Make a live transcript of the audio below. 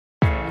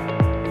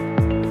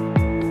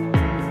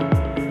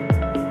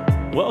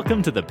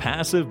Welcome to the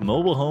Passive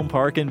Mobile Home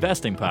Park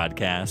Investing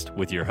Podcast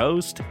with your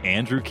host,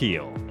 Andrew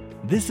Keel.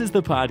 This is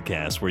the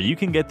podcast where you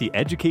can get the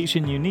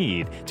education you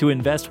need to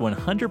invest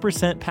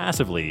 100%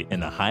 passively in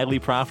the highly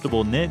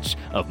profitable niche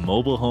of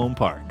mobile home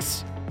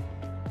parks.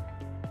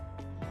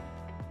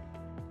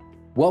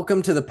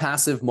 Welcome to the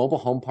Passive Mobile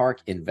Home Park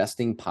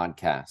Investing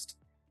Podcast.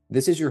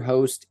 This is your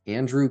host,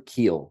 Andrew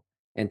Keel.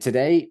 And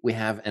today we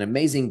have an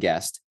amazing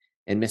guest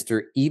in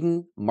Mr.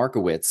 Eden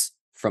Markowitz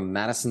from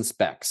Madison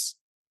Specs.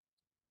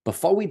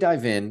 Before we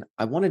dive in,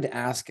 I wanted to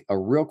ask a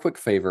real quick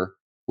favor.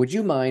 Would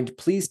you mind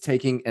please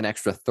taking an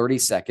extra 30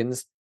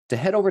 seconds to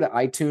head over to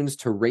iTunes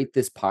to rate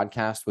this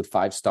podcast with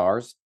 5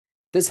 stars?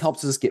 This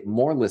helps us get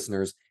more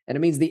listeners, and it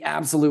means the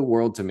absolute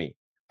world to me.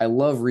 I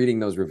love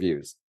reading those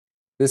reviews.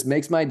 This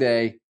makes my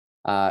day.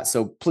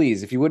 So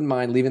please, if you wouldn't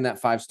mind leaving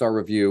that 5-star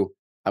review,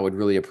 I would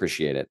really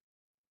appreciate it.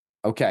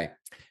 Okay,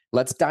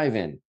 let's dive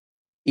in.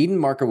 Eden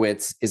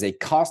Markowitz is a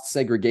cost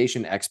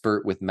segregation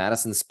expert with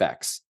Madison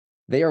Specs.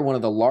 They are one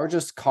of the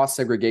largest cost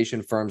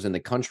segregation firms in the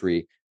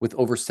country with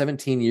over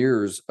 17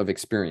 years of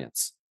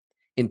experience.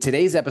 In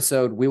today's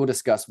episode, we will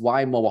discuss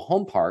why mobile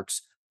home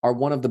parks are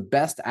one of the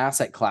best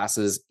asset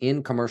classes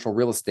in commercial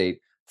real estate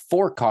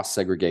for cost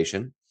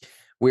segregation.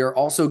 We are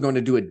also going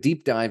to do a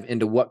deep dive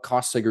into what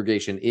cost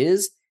segregation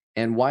is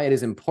and why it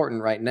is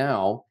important right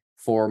now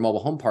for mobile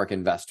home park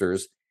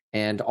investors.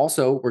 And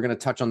also, we're going to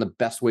touch on the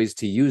best ways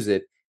to use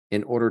it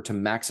in order to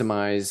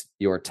maximize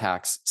your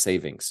tax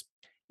savings.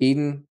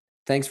 Eden,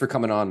 thanks for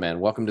coming on, man.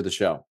 Welcome to the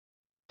show.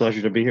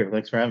 Pleasure to be here.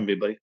 Thanks for having me,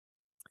 buddy.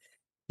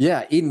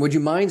 Yeah, Eden, would you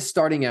mind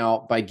starting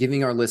out by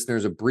giving our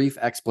listeners a brief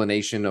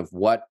explanation of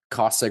what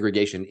cost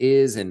segregation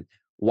is and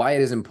why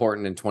it is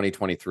important in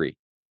 2023?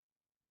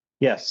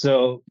 Yeah,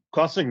 so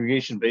cost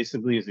segregation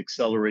basically is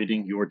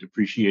accelerating your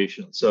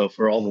depreciation. So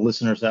for all the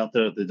listeners out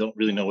there that don't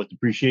really know what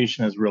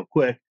depreciation is, real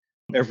quick,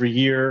 every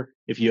year,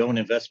 if you own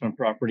investment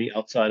property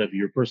outside of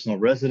your personal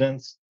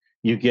residence,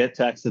 you get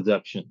tax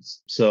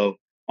deductions. So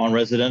on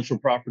residential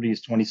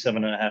properties,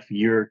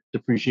 27.5-year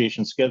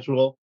depreciation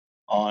schedule.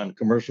 On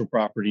commercial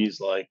properties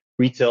like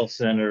retail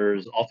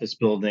centers, office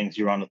buildings,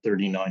 you're on a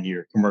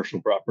 39-year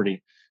commercial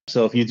property.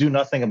 So if you do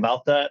nothing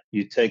about that,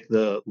 you take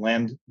the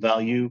land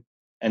value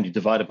and you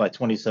divide it by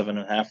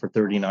 27.5 for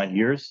 39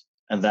 years.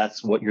 And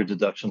that's what your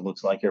deduction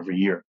looks like every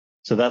year.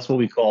 So that's what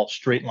we call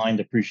straight line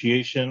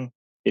depreciation.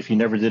 If you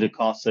never did a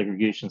cost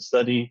segregation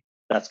study,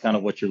 that's kind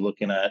of what you're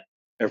looking at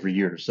every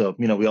year. So,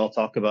 we all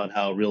talk about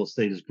how real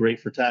estate is great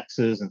for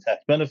taxes and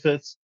tax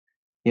benefits.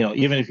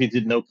 Even if you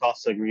did no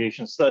cost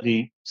segregation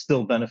study,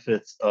 still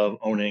benefits of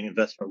owning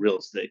investment real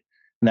estate.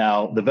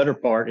 Now, the better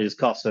part is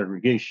cost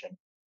segregation.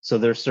 So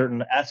there's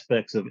certain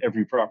aspects of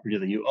every property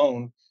that you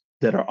own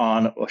that are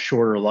on a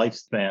shorter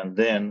lifespan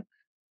than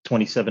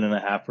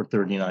 27.5 or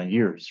 39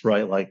 years,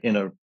 right? Like in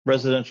a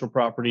residential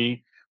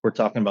property, we're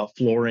talking about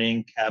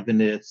flooring,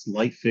 cabinets,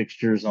 light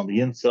fixtures on the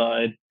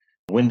inside,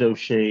 window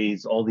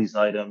shades, all these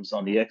items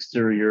on the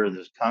exterior.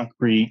 There's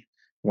concrete,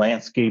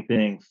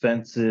 landscaping,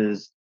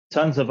 fences,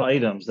 tons of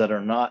items that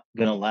are not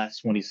going to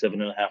last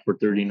 27.5 or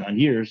 39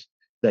 years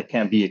that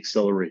can be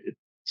accelerated.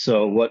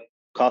 So what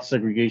cost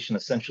segregation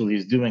essentially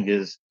is doing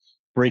is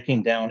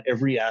breaking down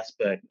every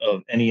aspect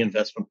of any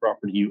investment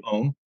property you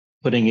own,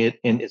 putting it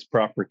in its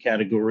proper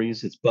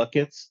categories, its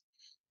buckets,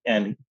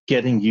 and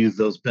getting you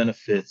those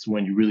benefits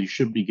when you really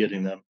should be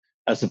getting them,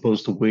 as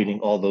opposed to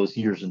waiting all those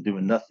years and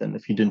doing nothing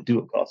if you didn't do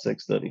a cost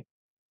seg study.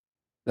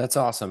 That's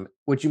awesome.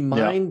 Would you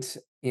mind,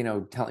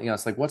 telling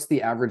us, what's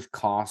the average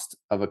cost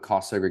of a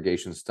cost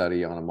segregation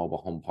study on a mobile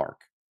home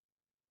park?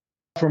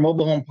 For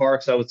mobile home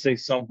parks, I would say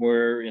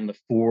somewhere in the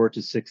 $4,000 to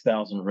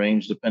 $6,000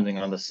 range, depending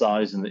on the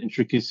size and the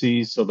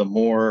intricacies. So the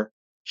more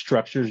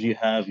structures you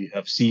have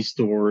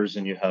C-stores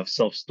and you have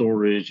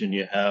self-storage and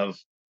you have,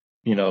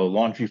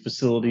 laundry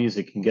facilities,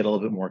 it can get a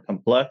little bit more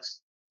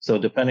complex. So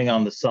depending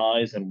on the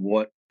size and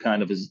what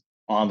kind of is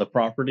on the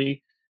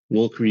property,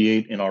 we'll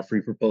create in our free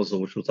proposal,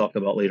 which we'll talk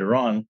about later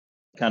on,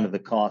 kind of the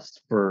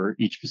cost for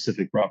each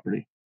specific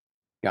property.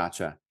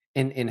 Gotcha.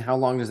 And how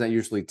long does that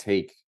usually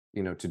take,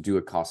 to do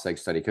a cost seg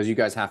study? Because you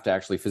guys have to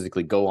actually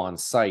physically go on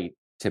site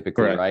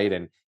typically, Correct. Right?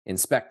 And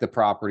inspect the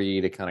property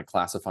to kind of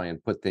classify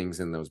and put things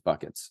in those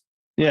buckets.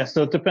 Yeah,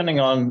 so depending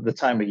on the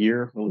time of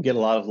year, we'll get a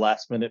lot of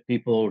last minute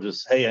people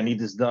just, hey, I need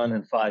this done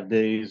in 5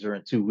 days or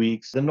in 2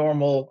 weeks. The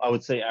normal, I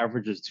would say,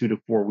 average is 2 to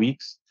 4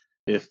 weeks.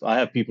 If I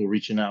have people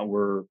reaching out,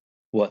 we're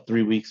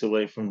 3 weeks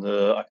away from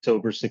the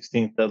October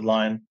 16th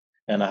deadline.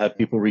 And I have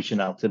people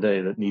reaching out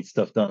today that need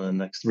stuff done in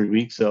the next 3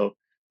 weeks. So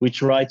we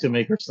try to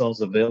make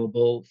ourselves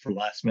available for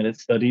last minute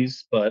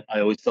studies. But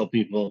I always tell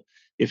people,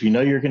 if you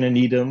know you're going to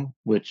need them,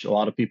 which a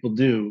lot of people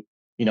do,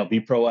 be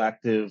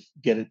proactive,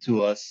 get it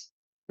to us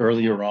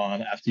earlier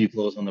on after you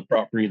close on the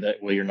property.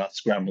 That way you're not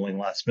scrambling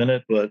last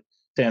minute. But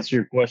to answer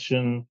your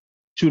question,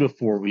 2 to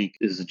 4 weeks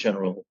is a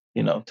general,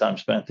 time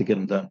span to get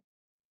them done.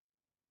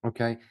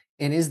 Okay.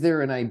 And is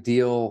there an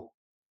ideal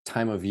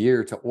time of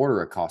year to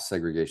order a cost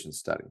segregation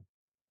study?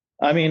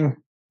 I mean,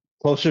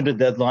 Closer to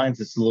deadlines,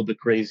 it's a little bit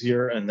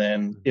crazier. And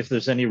then if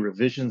there's any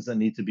revisions that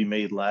need to be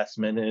made last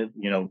minute,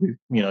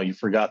 you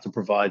forgot to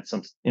provide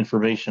some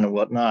information or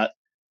whatnot,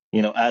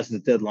 as the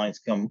deadlines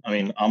come. I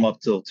mean, I'm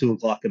up till 2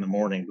 o'clock in the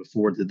morning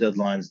before the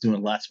deadlines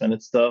doing last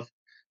minute stuff.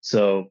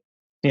 So,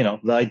 the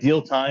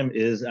ideal time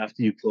is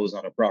after you close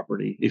on a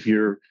property. If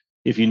you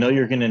know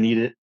you're going to need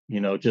it,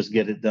 just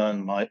get it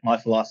done. My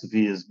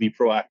philosophy is be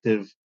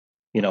proactive.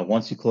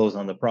 Once you close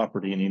on the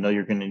property and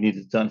you're going to need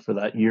it done for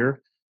that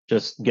year,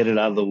 just get it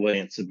out of the way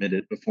and submit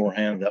it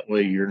beforehand. That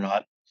way you're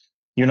not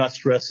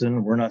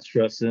stressing, we're not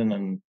stressing,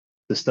 and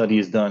the study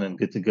is done and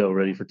good to go,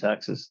 ready for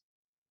taxes.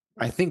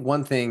 I think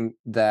one thing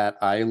that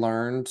I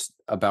learned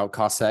about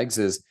cost segs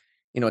is,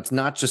 it's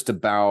not just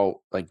about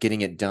like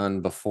getting it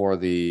done before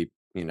the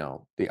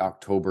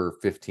October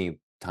 15th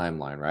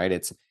timeline, right?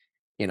 It's,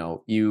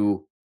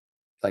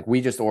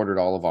 we just ordered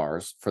all of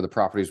ours for the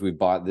properties we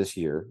bought this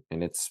year,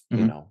 and it's,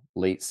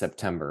 late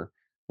September.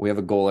 We have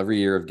a goal every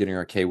year of getting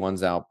our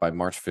K1s out by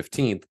March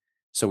 15th.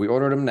 So we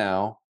ordered them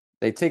now.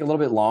 They take a little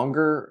bit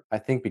longer, I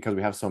think, because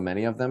we have so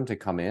many of them to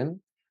come in.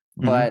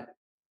 But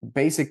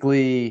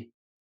basically,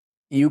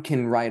 you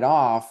can write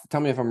off,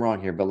 tell me if I'm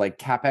wrong here, but like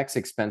CapEx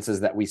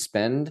expenses that we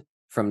spend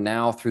from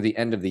now through the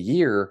end of the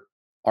year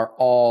are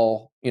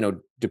all,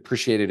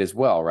 depreciated as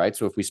well, right?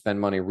 So if we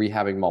spend money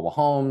rehabbing mobile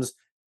homes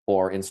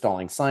or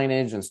installing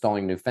signage,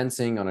 installing new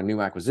fencing on a new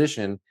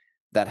acquisition,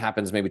 that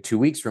happens maybe 2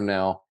 weeks from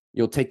now,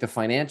 you'll take the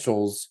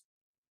financials,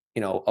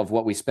 of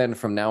what we spend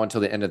from now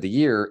until the end of the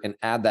year and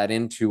add that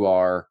into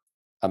our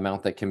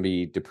amount that can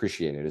be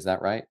depreciated. Is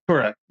that right?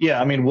 Correct.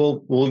 Yeah. I mean,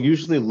 we'll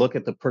usually look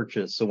at the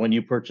purchase. So when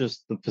you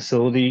purchase the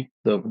facility,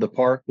 the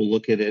park, we'll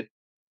look at it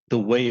the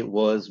way it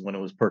was when it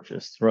was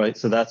purchased, right?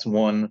 So that's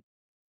one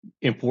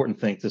important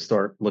thing to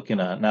start looking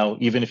at. Now,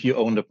 even if you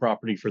owned a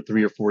property for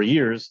 3 or 4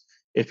 years,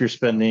 if you're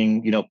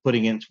spending,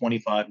 putting in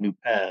 25 new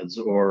pads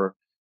or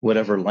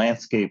whatever,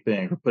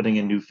 landscaping, or putting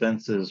in new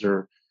fences,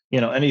 or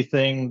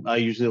anything, I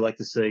usually like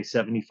to say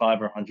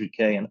 75 or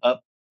 100K and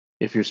up.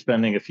 If you're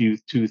spending a few,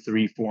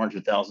 $200,000,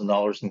 $300,000,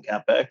 $400,000 in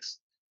CapEx,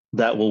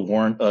 that will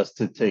warrant us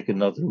to take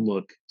another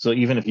look. So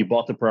even if you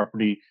bought the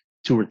property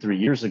 2 or 3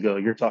 years ago,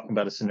 you're talking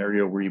about a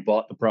scenario where you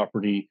bought the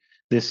property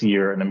this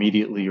year and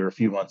immediately or a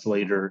few months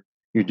later,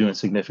 you're doing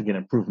significant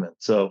improvement.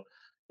 So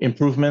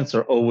improvements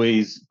are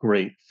always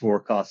great for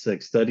cost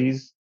seg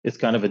studies. It's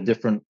kind of a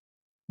different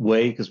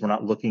way because we're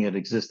not looking at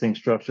existing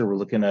structure. We're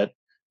looking at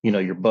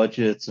your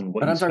budgets and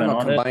what But you I'm talking spend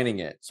about on combining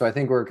it. So I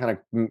think we're kind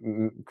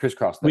of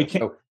crisscross there.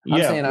 So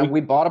I'm saying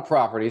we bought a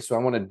property, so I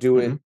want to do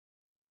it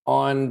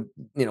on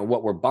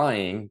what we're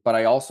buying, but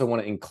I also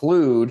want to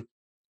include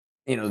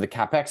the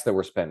CapEx that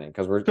we're spending,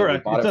 because we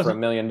bought it for $1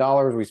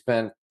 million. We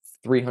spent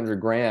 300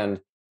 grand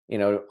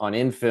on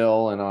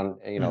infill and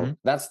on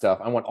that stuff.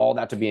 I want all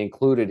that to be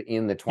included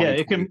in the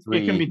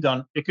 2023. It can be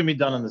done. It can be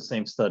done in the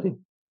same study.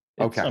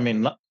 Okay. I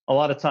mean, a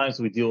lot of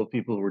times we deal with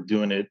people who are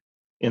doing it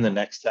in the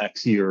next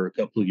tax year or a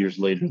couple of years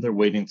later. They're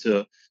waiting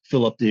to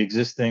fill up the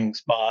existing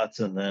spots,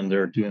 and then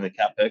they're doing the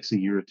CapEx a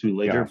year or two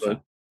later. Gotcha.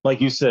 But like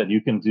you said,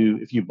 you can do,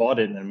 if you bought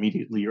it and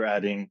immediately you're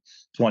adding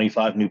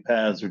 25 new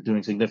pads or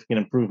doing significant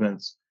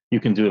improvements, you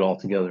can do it all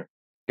together.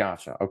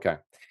 Gotcha. Okay.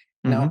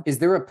 Now, is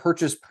there a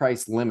purchase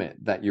price limit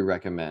that you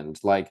recommend?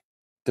 Like,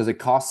 does a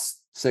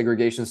cost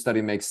segregation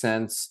study make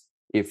sense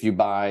if you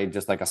buy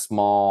just like a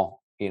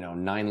small,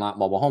 9-lot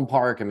mobile home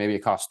park and maybe it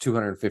costs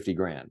 250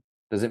 grand?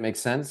 Does it make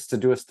sense to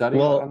do a study?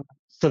 Well,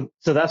 so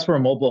that's where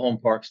mobile home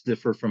parks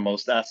differ from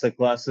most asset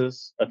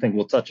classes. I think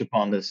we'll touch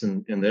upon this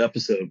in the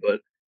episode,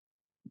 but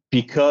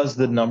because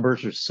the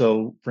numbers are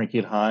so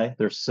freaking high,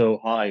 they're so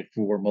high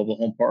for mobile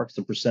home parks,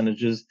 the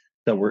percentages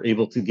that we're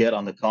able to get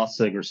on the cost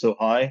seg are so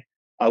high.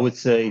 I would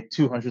say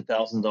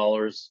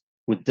 $200,000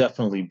 would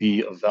definitely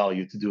be of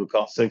value to do a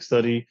cost seg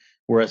study.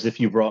 Whereas if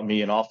you brought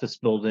me an office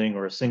building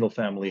or a single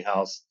family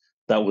house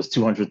that was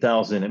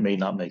 200,000, it may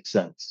not make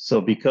sense.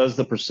 So because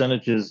the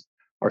percentages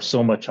are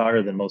so much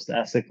higher than most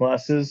asset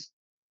classes,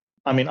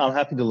 I mean, I'm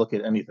happy to look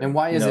at anything. And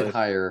why is it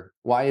higher?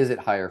 Why is it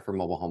higher for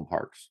mobile home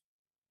parks?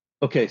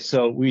 Okay,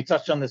 so we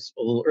touched on this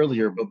a little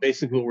earlier, but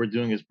basically what we're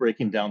doing is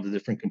breaking down the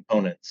different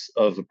components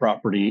of the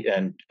property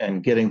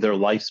and getting their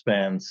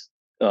lifespans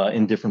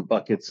in different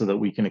buckets so that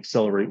we can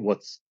accelerate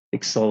what's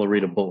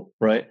acceleratable,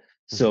 right?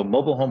 So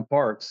mobile home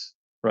parks,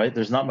 right?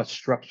 There's not much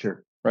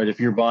structure, right? If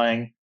you're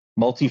buying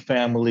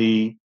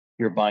multifamily,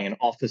 you're buying an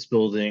office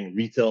building,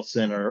 retail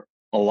center,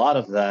 a lot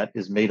of that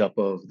is made up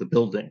of the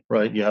building,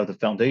 right? You have the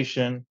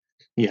foundation,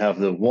 you have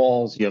the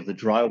walls, you have the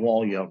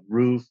drywall, you have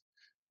roof.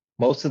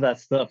 Most of that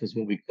stuff is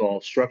what we call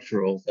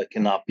structural that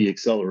cannot be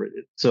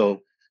accelerated.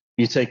 So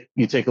you take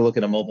a look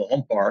at a mobile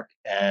home park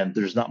and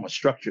there's not much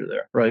structure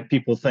there, right?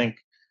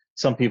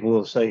 Some people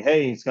will say,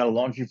 hey, it's got a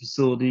laundry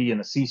facility and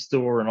a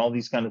C-store and all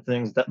these kind of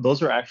things.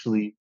 Those are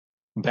actually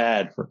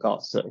bad for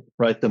cost seg,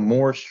 right? The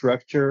more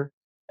structure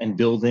and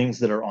buildings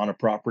that are on a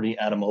property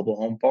at a mobile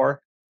home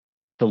park,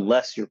 the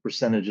less your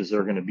percentages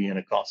are going to be in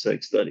a cost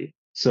seg study.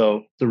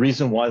 So the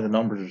reason why the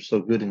numbers are so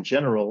good in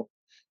general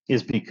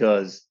is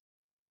because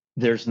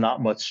there's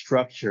not much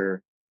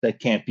structure that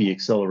can't be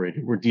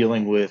accelerated. We're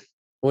dealing with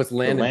Well, it's The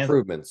land land,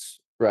 improvements,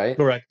 right?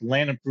 correct,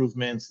 land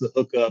improvements, the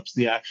hookups,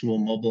 the actual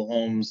mobile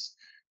homes,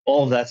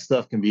 all of that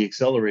stuff can be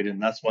accelerated.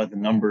 And that's why the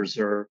numbers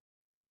are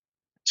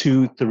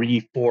two,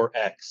 three,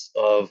 4x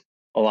of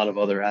a lot of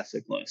other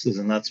asset classes.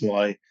 And that's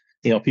why,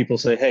 people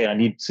say, hey, I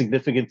need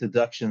significant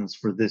deductions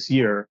for this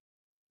year.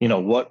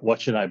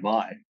 What should I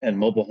buy? And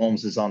mobile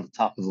homes is on the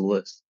top of the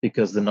list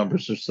because the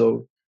numbers are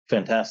so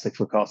fantastic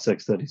for cost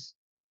seg studies.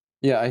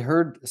 Yeah, I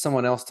heard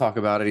someone else talk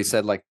about it. He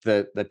said like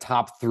the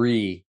top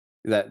three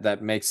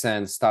that makes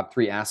sense. Top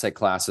three asset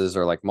classes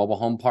are like mobile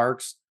home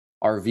parks,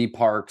 RV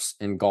parks,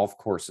 and golf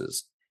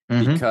courses,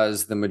 Mm-hmm.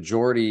 because the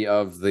majority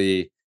of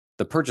the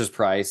purchase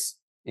price,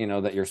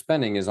 that you're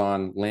spending is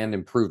on land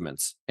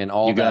improvements, and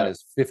all You that got it.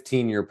 is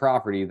 15-year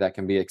property that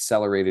can be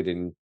accelerated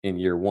in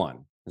year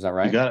one. Is that You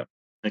right? got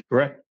it.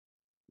 Correct.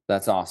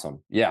 That's awesome.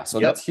 Yeah, so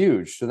Yep. that's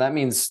huge. So that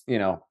means,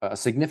 a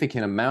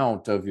significant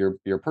amount of your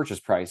purchase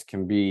price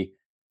can be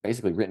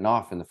basically written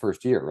off in the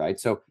first year, right?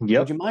 So would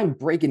Yep. you mind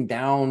breaking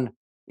down,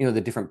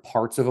 the different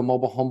parts of a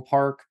mobile home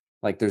park?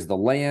 Like there's the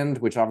land,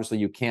 which obviously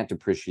you can't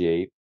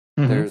depreciate.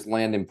 Mm-hmm. There's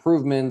land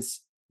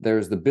improvements.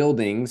 There's the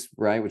buildings,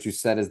 right? Which you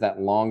said is that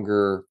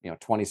longer,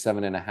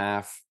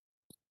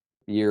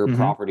 27.5-year Mm-hmm.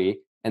 property.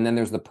 And then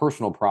there's the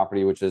personal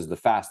property, which is the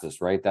fastest,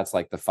 right? That's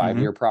like the Mm-hmm.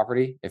 5-year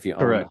property if you own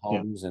the Correct. Yeah.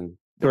 homes and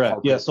the Correct.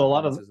 Yeah. carport So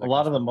appliances, a that kind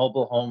lot of of the stuff.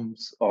 mobile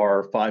homes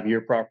are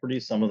 5-year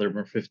properties. Some of them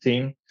are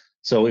 15.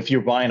 So if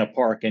you're buying a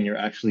park and you're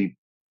actually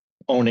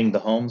owning the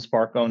homes,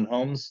 park owned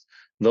homes,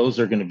 those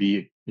are going to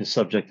be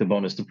subject to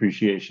bonus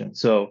depreciation.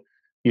 So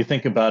you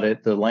think about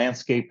it, the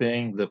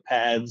landscaping, the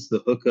pads, the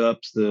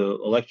hookups, the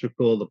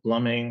electrical, the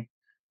plumbing,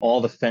 all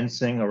the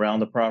fencing around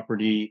the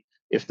property,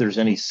 if there's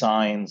any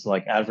signs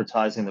like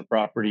advertising the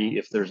property,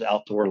 if there's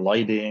outdoor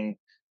lighting,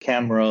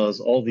 cameras,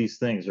 all these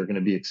things are going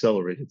to be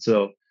accelerated.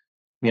 So,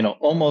 you know,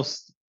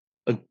 almost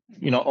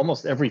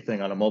almost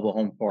everything on a mobile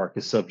home park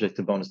is subject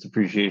to bonus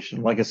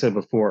depreciation. Like I said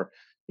before,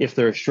 if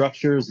there are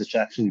structures, it's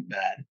actually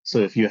bad. So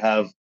if you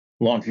have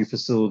laundry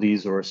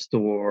facilities or a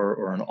store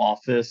or an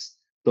office,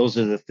 those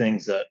are the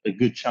things that a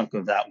good chunk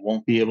of that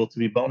won't be able to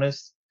be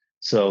bonused.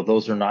 So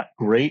those are not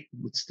great,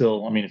 but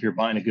still, I mean, if you're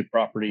buying a good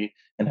property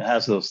and it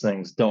has those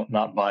things, don't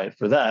not buy it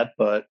for that,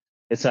 but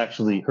it's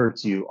actually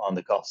hurts you on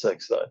the cost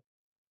seg side.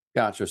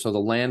 Gotcha. So the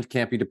land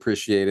can't be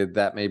depreciated.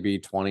 That may be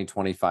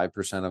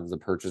 20-25% of the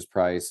purchase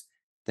price.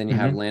 Then you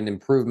have Mm-hmm. land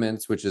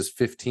improvements, which is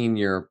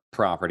 15-year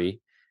property.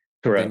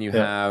 Then Correct. you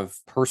Yeah. have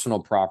personal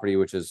property,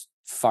 which is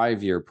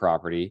 5-year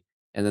property.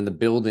 And then the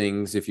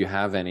buildings, if you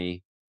have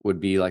any, would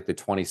be like the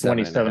 27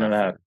 and a 27 and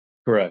half a half. year.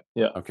 Correct.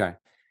 Yeah. Okay. Yeah.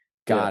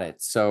 Got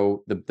it.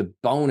 So the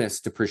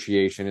bonus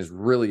depreciation is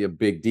really a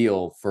big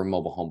deal for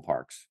mobile home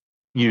parks.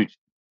 Huge.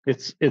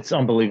 It's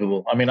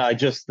unbelievable. I mean, I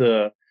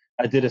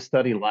did a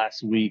study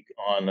last week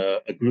on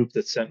a group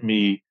that sent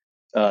me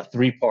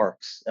 3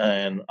 parks,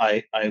 and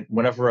I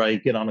whenever I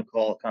get on a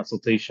call, a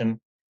consultation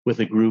with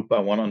a group, I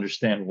want to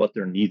understand what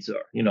their needs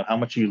are. You know, how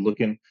much are you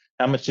looking?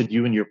 How much did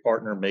you and your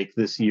partner make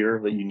this year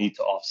that you need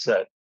to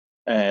offset?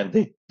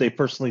 And they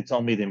personally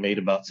tell me they made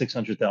about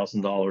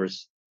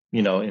 $600,000,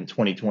 in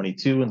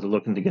 2022, and they're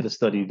looking to get a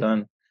study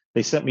done.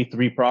 They sent me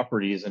 3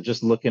 properties, and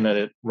just looking at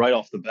it right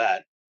off the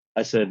bat,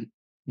 I said,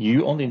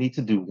 you only need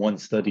to do one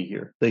study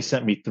here. They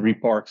sent me 3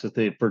 parks that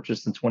they had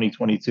purchased in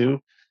 2022,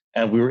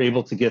 and we were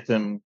able to get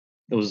them.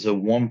 It was a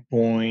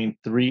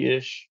 1.3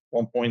 ish,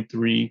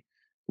 1.3.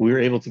 We were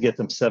able to get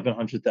them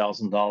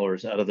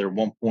 $700,000 out of their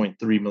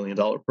 $1.3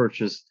 million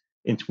purchase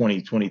in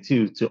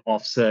 2022 to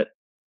offset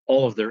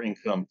all of their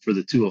income for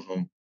the two of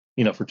them,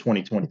 for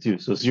 2022.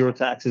 So zero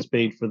taxes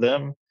paid for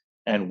them,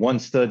 and one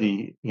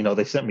study.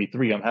 They sent me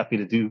 3. I'm happy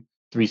to do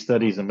 3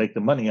 studies and make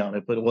the money on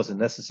it, but it wasn't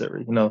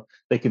necessary.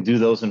 They can do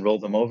those and roll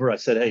them over. I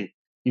said, hey,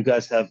 you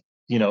guys have,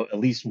 at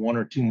least 1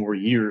 or 2 more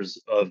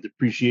years of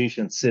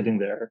depreciation sitting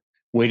there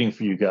waiting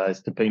for you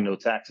guys to pay no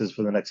taxes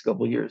for the next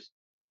couple of years.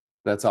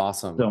 That's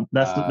awesome. So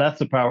that's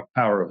the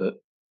power of it.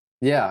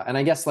 Yeah. And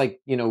I guess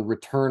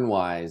return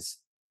wise,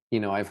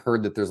 I've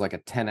heard that there's like a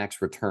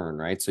 10x return,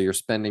 right? So you're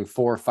spending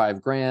 4 or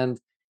 5 grand,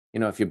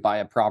 if you buy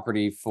a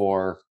property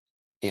for,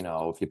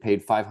 if you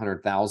paid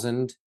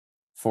 500,000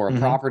 for a Mm-hmm.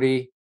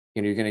 property,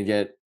 you're going to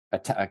get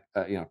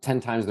 10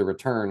 times the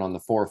return on the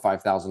 $4,000 or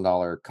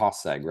 $5,000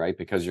 cost seg, right?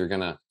 Because you're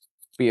going to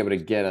be able to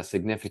get a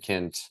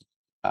significant,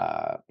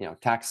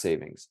 tax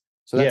savings.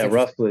 So that's Yeah,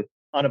 interesting. roughly.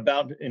 On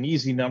about an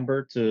easy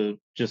number to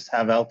just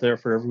have out there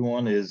for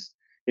everyone is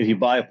if you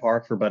buy a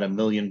park for about $1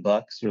 million,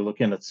 you're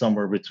looking at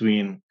somewhere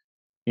between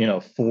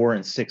 4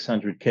 and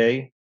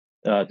 600K,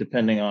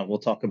 depending on, we'll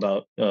talk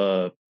about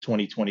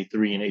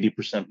 2023 and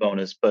 80%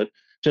 bonus, but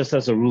just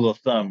as a rule of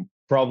thumb,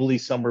 probably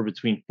somewhere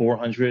between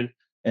 400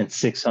 and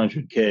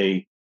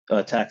 600K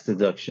tax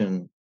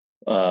deduction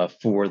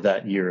for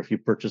that year if you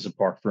purchase a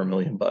park for $1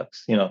 million.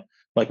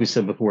 Like we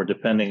said before,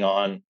 depending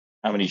on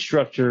how many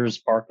structures,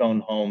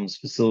 park-owned homes,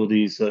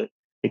 facilities, it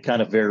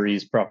kind of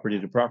varies property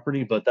to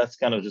property, but that's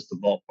kind of just a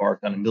ballpark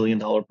on $1 million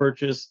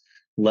purchase,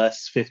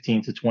 less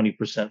 15 to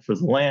 20% for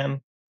the land.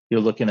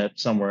 You're looking at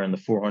somewhere in the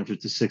 400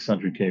 to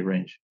 600K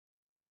range.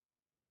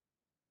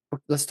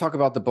 Let's talk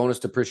about the bonus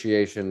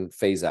depreciation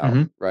phase out,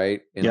 Hmm.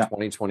 right? In Yeah.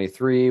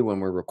 2023, when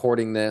we're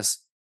recording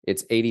this,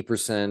 it's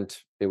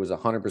 80%. It was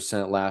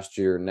 100% last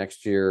year.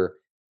 Next year,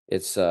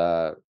 it's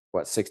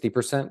what,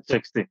 60%?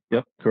 60.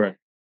 Yep. Correct.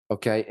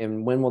 Okay.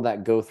 And when will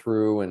that go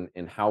through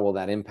and how will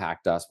that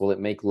impact us? Will it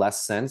make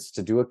less sense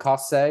to do a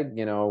cost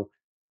seg,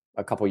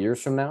 a couple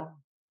years from now?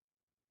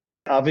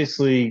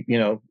 Obviously,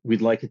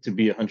 we'd like it to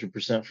be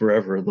 100%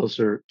 forever. Those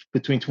are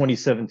between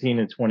 2017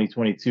 and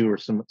 2022 are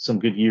some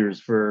good years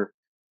for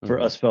Hmm.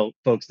 us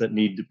folks that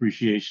need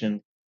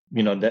depreciation.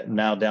 That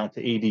now down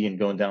to 80 and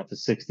going down to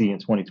 60 in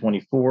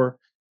 2024.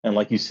 And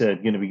like you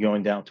said, going to be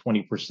going down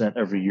 20%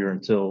 every year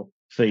until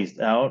phased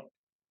out.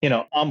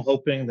 I'm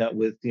hoping that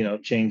with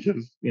change of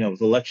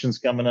with elections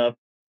coming up,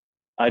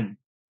 I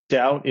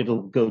doubt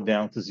it'll go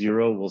down to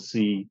zero. We'll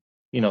see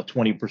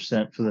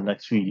 20% for the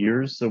next few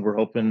years. So we're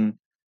hoping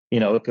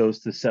it goes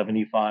to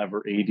 75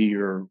 or 80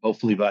 or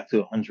hopefully back to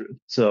 100.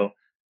 So if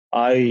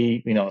I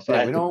Yeah, we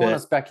had to don't want to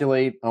bet,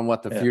 speculate on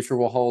what the yeah, future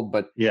will hold,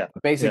 but yeah, yeah,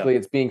 basically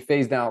it's being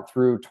phased out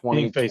through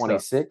being phased out.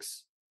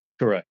 2026.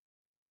 Correct.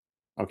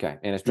 Okay.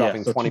 And it's Yeah.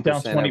 dropping So keep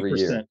down 20% every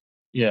year. 20%.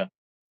 Yeah.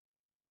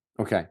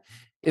 Okay.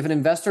 If an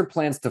investor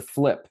plans to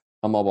flip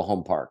a mobile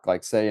home park,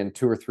 like say in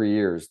 2 or 3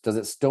 years, does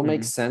it still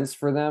make Mhm. sense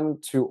for them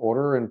to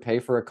order and pay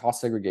for a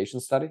cost segregation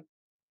study?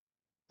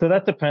 So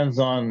that depends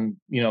on,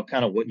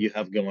 kind of what you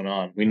have going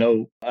on. We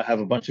know I have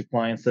a bunch of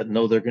clients that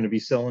know they're going to be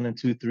selling in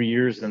 2, 3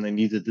 years and they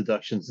need the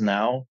deductions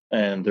now,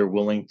 and they're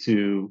willing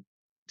to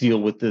deal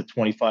with the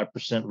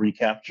 25%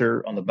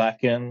 recapture on the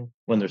back end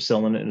when they're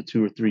selling it in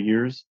 2 or 3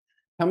 years.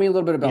 Tell me a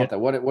little bit Yeah. about that.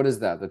 What is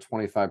that? The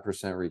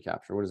 25%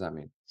 recapture? What does that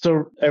mean?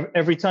 So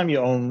every time you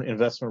own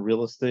investment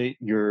real estate,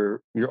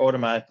 you're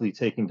automatically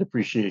taking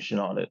depreciation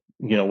on it.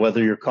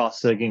 Whether you're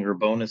cost segging or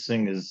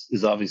bonusing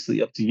is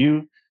obviously up to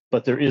you,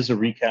 but there is a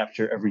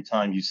recapture every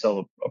time you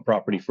sell a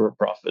property for a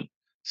profit.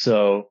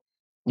 So,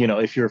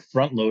 if you're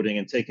front loading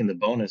and taking the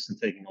bonus and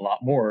taking a lot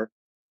more,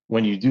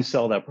 when you do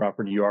sell that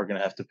property, you are going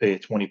to have to pay a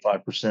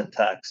 25%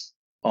 tax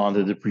on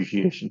the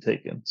depreciation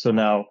taken. So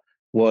now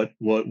what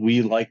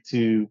we like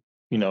to,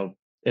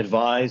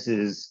 advise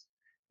is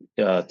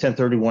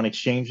 1031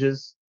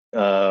 exchanges.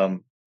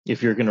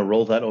 If you're going to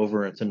roll that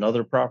over into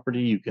another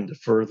property, you can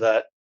defer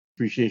that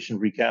depreciation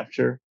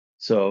recapture.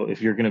 So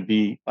if you're going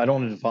to I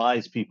don't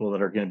advise people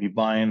that are going to be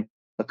buying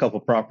a couple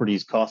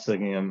properties,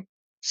 costing them,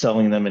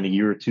 selling them in a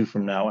year or two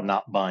from now, and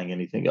not buying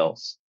anything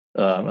else,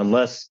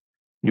 unless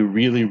you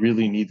really,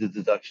 really need the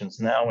deductions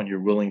now, and you're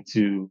willing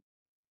to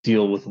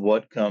deal with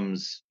what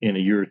comes in a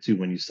year or two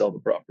when you sell the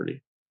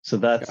property. So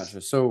that's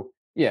Gotcha. So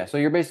yeah, so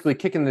you're basically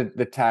kicking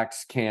the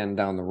tax can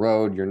down the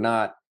road. You're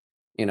not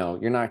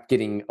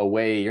getting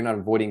away, you're not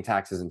avoiding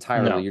taxes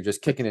entirely. no, You're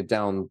just kicking it's it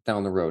down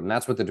the road. And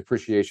that's what the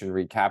depreciation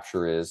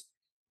recapture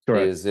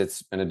correct, is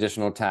it's an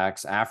additional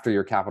tax after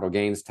your capital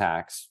gains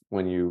tax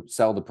when you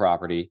sell the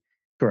property.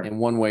 correct. And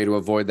one way to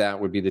avoid that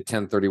would be the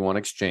 1031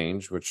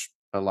 exchange, which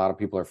a lot of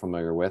people are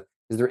familiar with.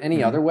 Is there any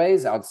Mhm. other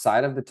ways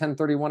outside of the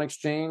 1031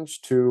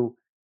 exchange to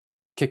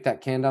kick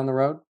that can down the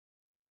road?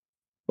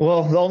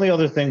 Well, the only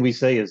other thing we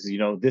say is,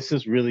 this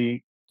is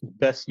really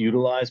best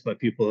utilized by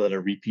people that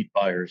are repeat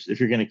buyers. If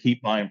you're going to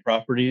keep buying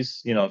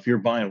properties, if you're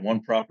buying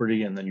one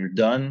property and then you're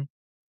done,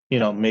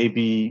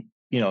 maybe,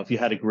 if you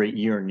had a great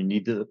year and you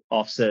need to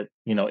offset,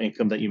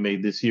 income that you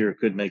made this year, it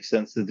could make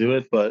sense to do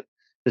it. But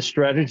the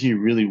strategy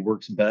really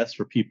works best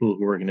for people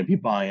who are going to be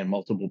buying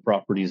multiple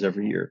properties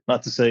every year.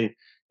 Not to say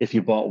if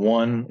you bought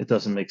one, it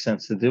doesn't make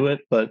sense to do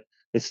it, but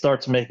it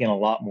starts making a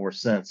lot more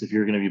sense if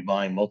you're going to be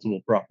buying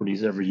multiple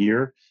properties every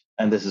year.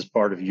 And this is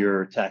part of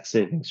your tax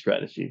saving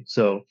strategy.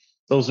 So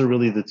those are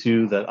really the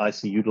two that I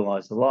see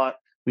utilized a lot.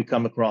 We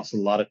come across a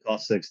lot of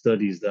cost seg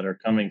studies that are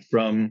coming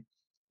from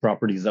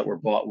properties that were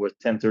bought with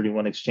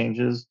 1031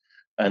 exchanges,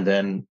 and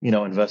then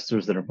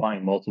investors that are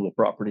buying multiple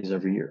properties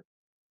every year.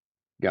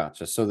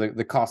 Gotcha. So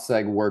the cost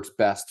seg works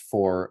best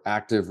for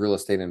active real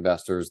estate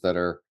investors that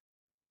are,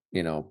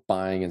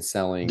 buying and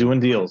selling, Doing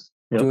deals.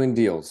 Yep, doing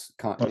deals,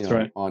 that's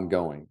right.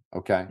 ongoing.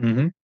 Okay.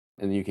 Hmm.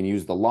 And you can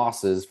use the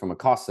losses from a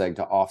cost seg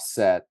to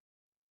offset,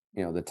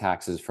 the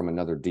taxes from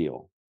another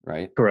deal,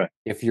 right? Correct.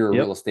 If you're a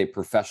Yep. real estate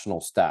professional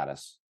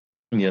status.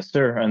 Yes,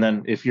 sir. And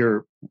then if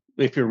you're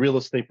real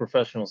estate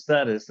professional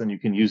status, then you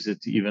can use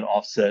it to even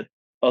offset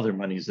other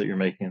monies that you're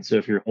making. So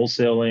if you're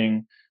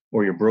wholesaling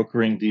or you're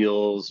brokering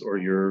deals or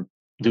you're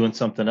doing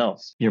something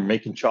else, you're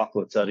making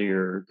chocolates out of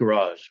your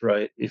garage,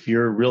 right? If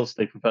you're a real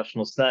estate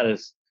professional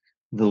status,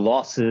 the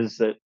losses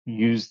that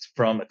used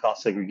from a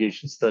cost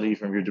segregation study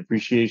from your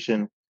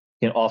depreciation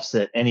can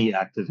offset any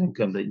active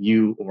income that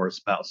you or a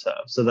spouse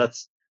have. So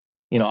that's,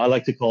 I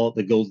like to call it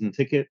the golden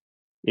ticket.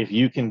 If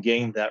you can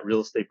gain that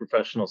real estate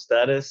professional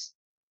status,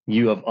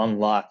 you have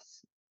unlocked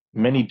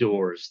many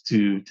doors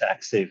to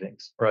tax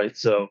savings, right?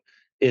 So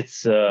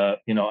it's, I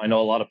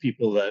know a lot of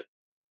people that,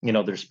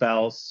 their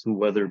spouse, who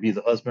whether it be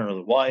the husband or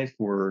the wife,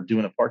 were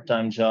doing a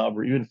part-time job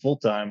or even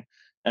full-time,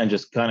 and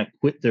just kind of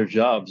quit their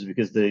jobs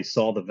because they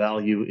saw the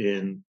value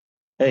in,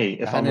 hey,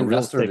 I if had I'm an a real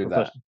investor estate do that.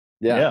 professional,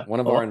 Yeah. yeah, One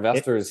of our well,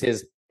 investors,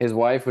 his his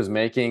wife was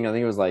making, I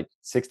think it was like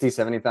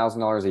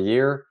 $60,000-$70,000 a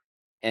year.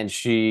 And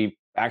she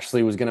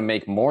actually was going to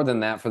make more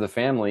than that for the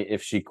family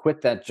if she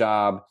quit that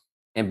job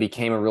and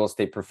became a real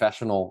estate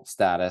professional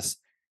status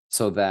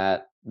so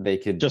that they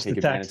could Just the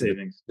take tax advantage of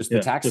savings. just the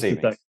Yeah, tax just the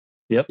savings. tax.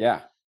 Yep. Yeah.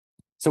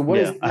 So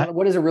Yeah.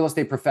 what is a real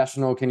estate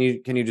professional? Can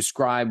you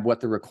describe what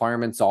the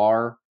requirements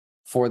are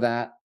for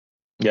that?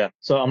 Yeah.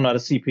 So I'm not a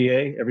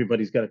CPA.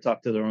 Everybody's got to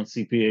talk to their own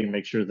CPA and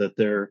make sure that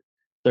they're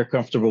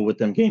comfortable with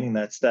them gaining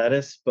that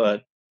status.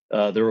 But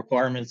the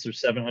requirements are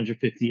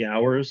 750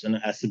 hours, and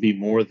it has to be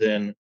more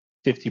than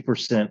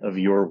 50% of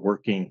your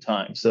working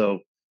time.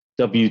 So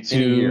W-2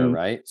 In a year,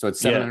 right? So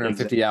it's Yeah,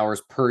 750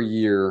 hours per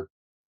year correct.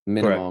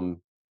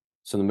 minimum.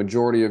 So the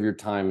majority of your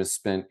time is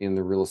spent in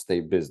the real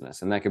estate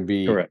business, and that could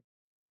be Correct.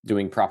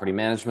 doing property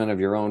management of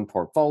your own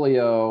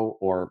portfolio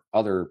or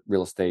other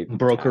real estate tasks, right?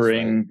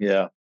 Brokering,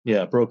 yeah.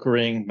 Yeah,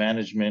 brokering,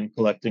 management,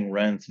 collecting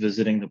rents,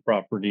 visiting the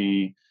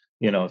property,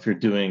 if you're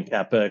doing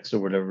CapEx or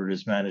whatever it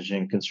is,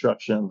 managing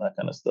construction, that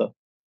kind of stuff.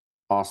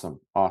 Awesome.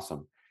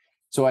 Awesome.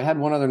 So I had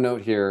one other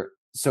note here.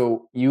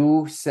 So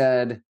you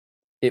said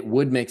it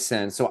would make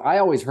sense. So I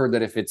always heard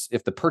that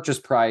if the purchase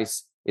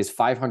price is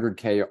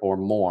 500K or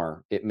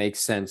more, it makes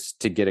sense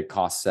to get a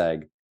cost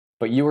seg.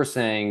 But you were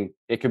saying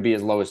it could be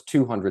as low as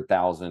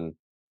 200,000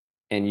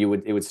 and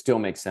it would still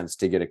make sense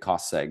to get a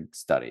cost seg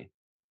study.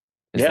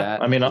 Yeah,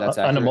 I mean, That's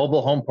on a accurate?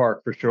 mobile home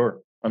park for sure.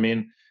 I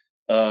mean,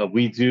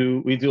 we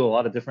do a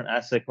lot of different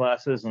asset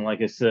classes, and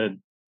like I said,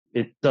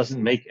 it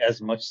doesn't make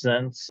as much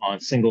sense on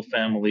single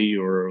family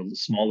or a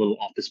small little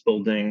office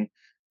building,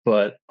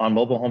 but on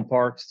mobile home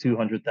parks,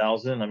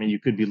 200,000. I mean, you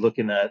could be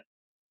looking at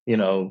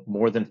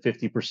more than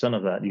 50%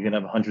 of that. You can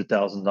have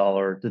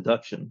 $100,000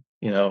 deduction,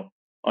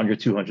 on your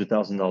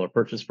 $200,000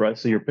 purchase price.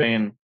 So you're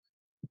paying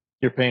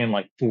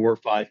like 4 or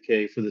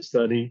 5K for the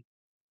study,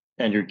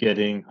 and you're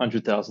getting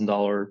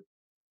 $100,000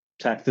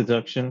 tax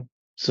deduction.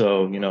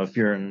 So, if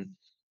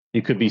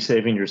you could be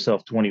saving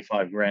yourself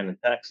 25 grand in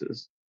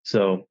taxes.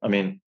 So, I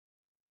mean,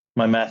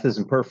 my math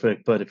isn't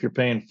perfect, but if you're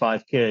paying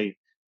 5K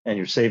and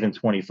you're saving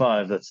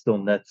 25, that still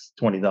nets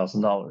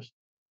 $20,000.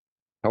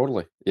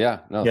 Totally.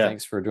 Yeah. No, Yeah.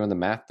 thanks for doing the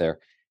math there.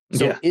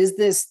 So Yeah. is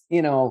this,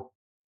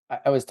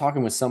 I was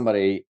talking with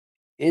somebody,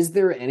 is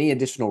there any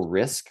additional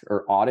risk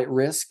or audit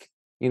risk,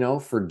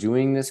 for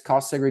doing this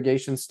cost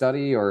segregation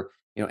study or,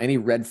 any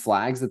red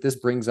flags that this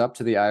brings up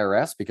to the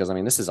IRS? Because I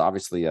mean, this is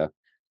obviously a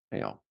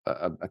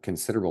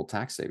considerable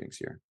tax savings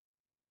here.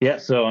 Yeah.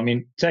 So, I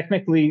mean,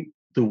 technically,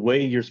 the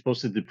way you're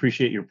supposed to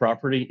depreciate your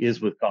property is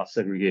with cost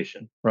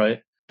segregation,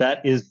 right?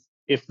 That is,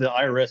 if the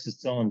IRS is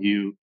telling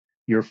you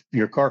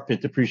your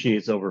carpet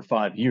depreciates over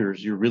 5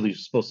 years, you're really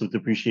supposed to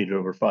depreciate it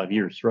over 5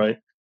 years, right?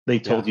 They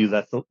told Yeah. you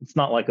that it's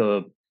not like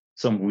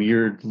some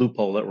weird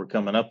loophole that we're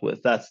coming up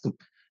with.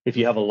 If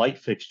you have a light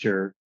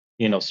fixture,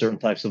 certain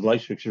types of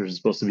light fixtures are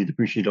supposed to be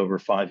depreciated over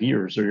 5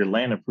 years, or your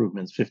land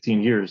improvements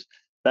 15 years.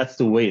 That's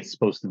the way it's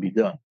supposed to be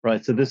done,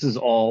 right? So this is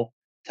all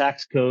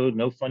tax code,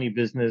 no funny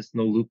business,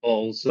 no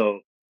loopholes.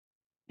 So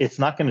it's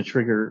not going to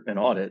trigger an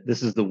audit.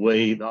 This is the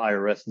way the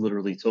IRS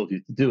literally told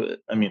you to do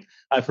it. I mean,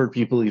 I've heard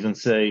people even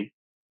say,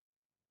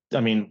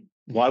 I mean,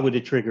 why would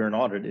it trigger an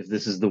audit if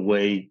this is the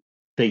way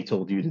they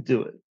told you to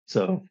do it?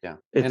 So Yeah.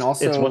 And it's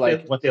also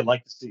what they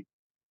like to see.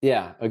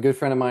 yeah, a good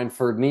friend of mine,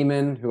 Ferd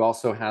Neiman, who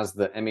also has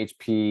the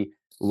MHP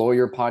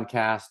Lawyer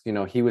podcast,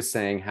 he was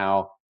saying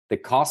how the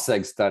cost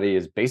seg study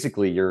is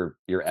basically your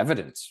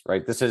evidence,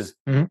 right? This is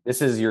Mhm.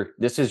 this is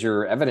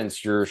your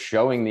evidence. You're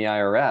showing the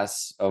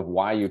IRS of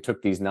why you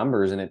took these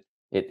numbers, and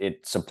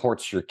it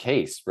supports your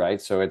case,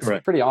 right? So it's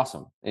Correct. pretty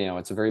awesome.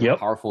 It's a very Yep.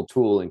 powerful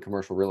tool in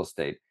commercial real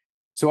estate.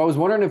 So I was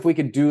wondering if we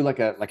could do like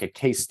a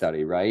case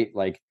study, right?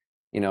 Like,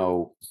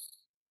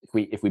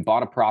 if we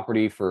bought a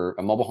property for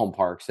a mobile home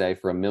park, say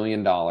for $1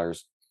 million,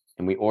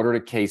 and we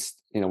ordered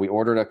we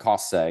ordered a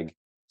cost seg,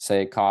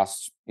 say it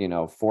costs,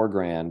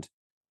 $4,000,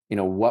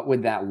 what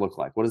would that look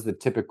like? What is the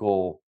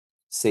typical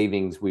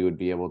savings we would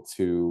be able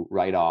to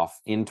write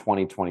off in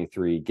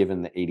 2023,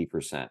 given the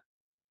 80%?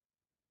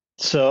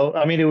 So,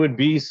 I mean, it would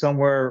be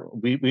somewhere,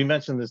 we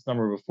mentioned this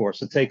number before.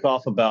 So take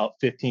off about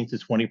 15 to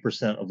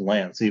 20% of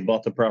land. So you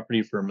bought the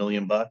property for $1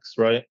 million,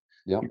 right?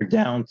 Yep. You're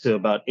down to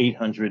about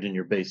 800 in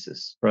your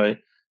basis, right?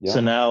 So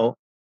Yep. now,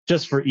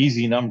 just for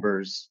easy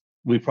numbers,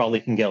 we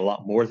probably can get a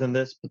lot more than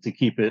this, but to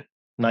keep it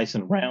nice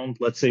and round,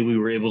 let's say we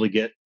were able to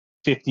get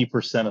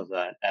 50% of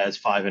that as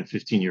 5 and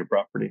 15-year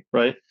property,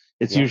 right?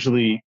 It's Yep.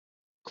 usually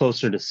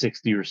closer to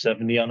 60 or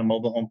 70 on a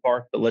mobile home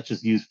park, but let's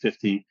just use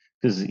 50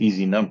 because it's an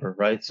easy number,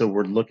 right? So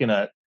we're looking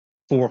at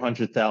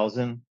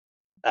 400,000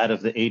 out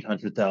of the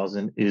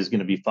 800,000 is going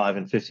to be 5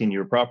 and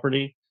 15-year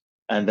property.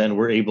 And then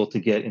we're able to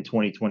get in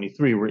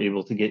 2023, we're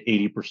able to get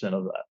 80%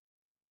 of that.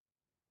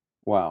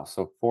 Wow.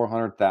 So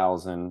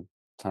 400,000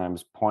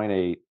 times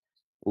 0.8,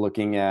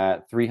 looking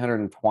at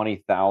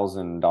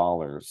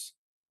 $320,000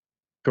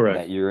 Correct.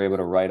 that you're able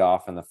to write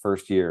off in the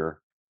first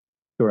year.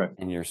 Correct.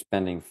 And you're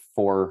spending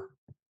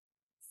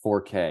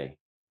 4K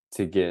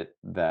to get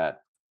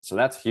that. So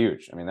that's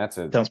huge. I mean, that's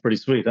a Sounds pretty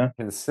sweet, huh?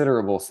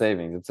 considerable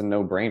savings. It's a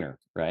no-brainer,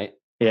 right?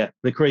 Yeah.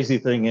 The crazy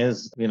thing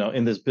is,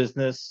 in this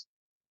business,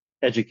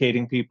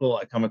 educating people,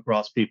 I come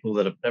across people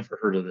that have never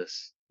heard of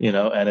this,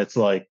 and it's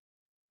like,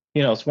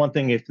 it's one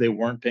thing if they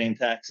weren't paying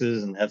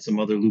taxes and had some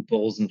other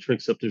loopholes and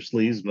tricks up their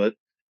sleeves, but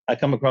I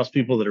come across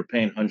people that are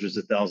paying hundreds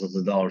of thousands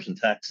of dollars in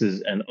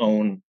taxes and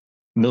own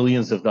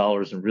millions of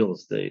dollars in real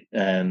estate.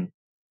 And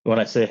when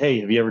I say, hey,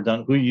 have you ever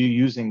done, who are you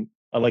using?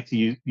 I like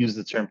to use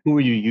the term, who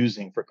are you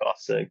using for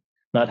cost sake?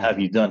 Not have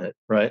Mhm. you done it,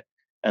 right?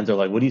 And they're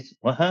like, what do you,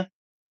 what, huh?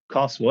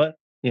 Cost what?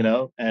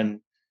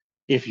 And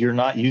if you're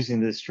not using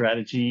this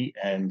strategy,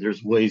 and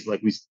there's ways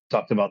like we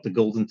talked about the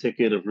golden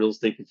ticket of real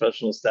estate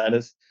professional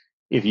status,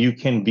 if you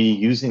can be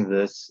using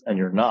this and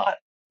you're not,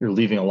 you're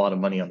leaving a lot of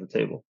money on the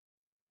table.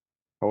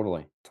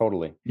 Totally,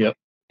 totally. Yep.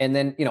 And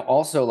then,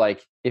 also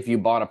like if you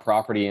bought a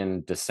property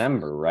in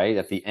December, right?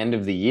 At the end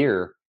of the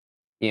year,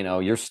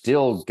 you're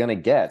still going to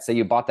get, say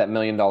you bought that $1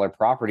 million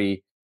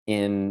property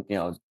in,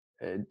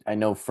 I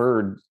know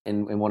Ferd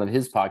in one of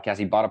his podcasts,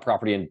 he bought a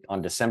property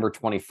on December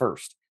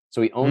 21st.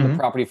 So he owned the Hmm.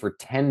 property for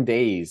 10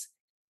 days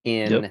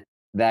Yep. in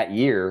that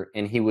year.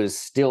 And he was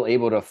still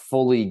able to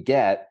fully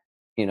get,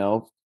 you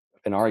know,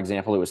 in our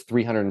example, it was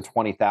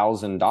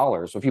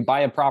 $320,000. So if you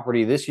buy a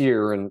property this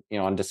year and,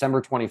 on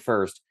December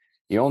 21st,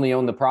 you only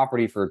own the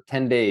property for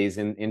 10 days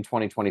in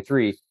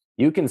 2023,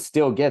 you can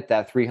still get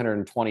that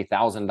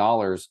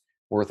 $320,000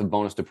 worth of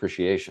bonus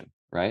depreciation,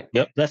 right?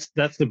 Yep.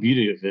 That's the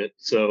beauty of it.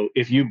 So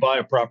if you buy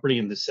a property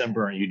in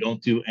December and you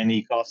don't do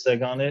any cost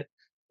seg on it,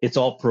 it's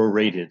all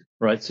prorated,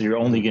 right? So you're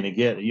only Mhm. going to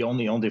get, you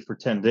only owned it for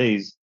 10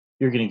 days,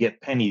 you're going to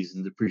get pennies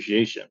in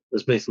depreciation.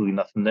 There's basically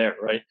nothing there,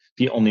 right? If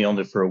you only owned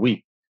it for a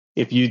week.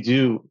 If you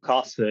do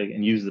cost seg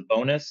and use the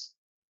bonus,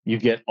 you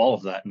get all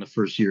of that in the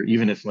first year,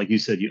 even if, like you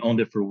said, you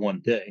owned it for one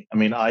day. I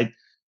mean,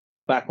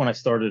 back when I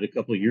started a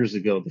couple of years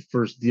ago, the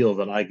first deal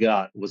that I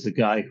got was a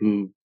guy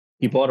who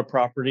he bought a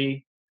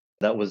property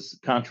that was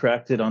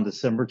contracted on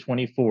December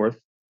 24th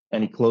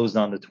and he closed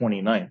on the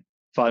 29th.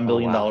 $5 Oh,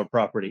 million wow.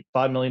 property,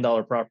 $5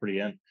 million property.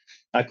 And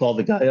I called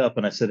the guy up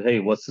and I said, hey,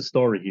 what's the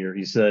story here?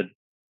 He said,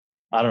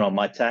 I don't know.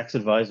 My tax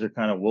advisor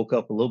kind of woke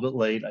up a little bit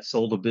late. I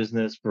sold a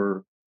business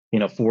for,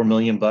 4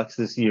 million bucks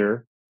this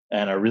year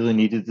and I really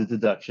needed the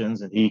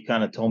deductions. And he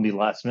kind of told me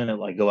last minute,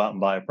 like, go out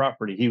and buy a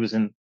property. He was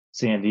in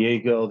San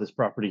Diego. This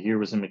property here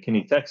was in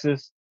McKinney,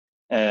 Texas.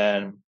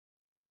 And,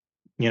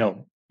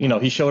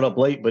 he showed up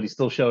late, but he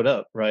still showed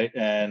up. Right.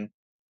 And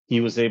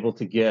he was able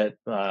to get,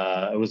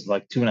 it was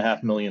like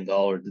 $2.5 million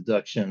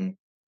deduction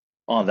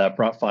on that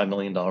 $5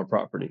 million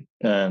property.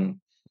 And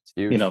It's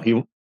you huge.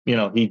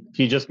 know, he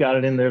he just got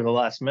it in there the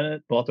last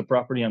minute, bought the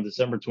property on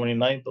December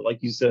 29th. But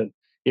like you said,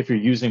 if you're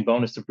using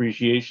bonus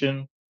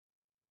depreciation,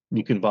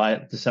 you can buy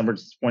it December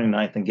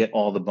 29th and get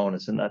all the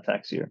bonus in that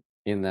tax year.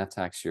 In that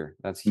tax year.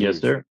 That's Yes,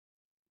 huge. sir.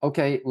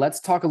 Okay, let's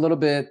talk a little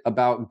bit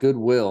about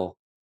goodwill.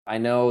 I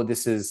know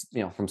this is,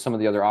 from some of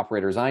the other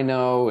operators I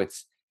know,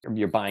 it's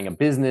you're buying a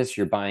business,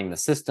 you're buying the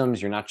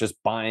systems, you're not just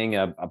buying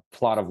a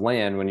plot of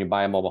land when you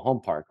buy a mobile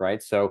home park,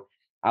 right? So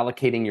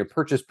allocating your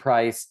purchase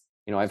price,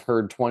 I've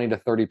heard 20 to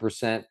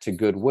 30% to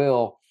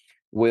goodwill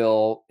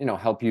will,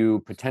 help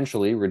you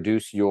potentially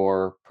reduce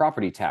your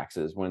property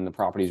taxes when the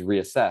property is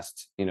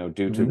reassessed,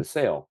 due to Hmm. the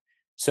sale.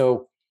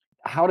 So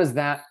how does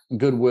that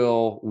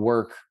goodwill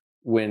work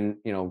when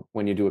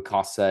you do a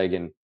cost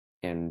seg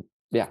and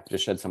yeah,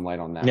 just shed some light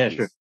on that Yeah,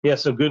 sure. piece. Yeah,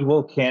 so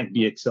goodwill can't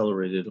be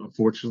accelerated,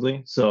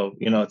 unfortunately. So,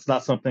 it's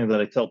not something that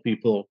I tell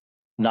people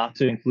not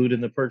to include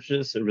in the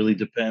purchase. It really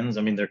depends.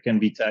 I mean, there can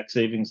be tax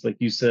savings, like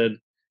you said,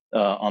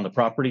 on the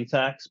property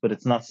tax, but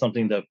it's not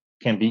something that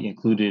can be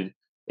included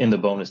in the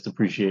bonus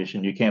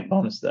depreciation. You can't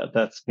bonus that.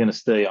 That's going to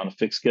stay on a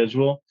fixed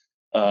schedule.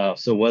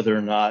 So whether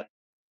or not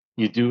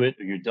you do it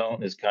or you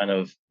don't is kind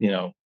of,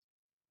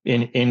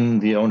 in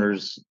the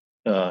owner's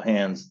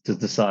hands to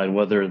decide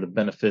whether the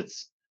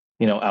benefits,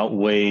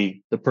 outweigh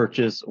the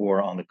purchase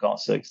or on the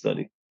cost seg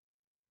study.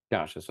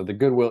 Gotcha. So the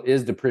goodwill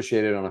is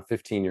depreciated on a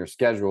 15-year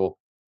schedule,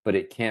 but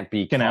it can't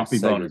be Cannot be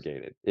cost bonus.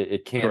 segregated.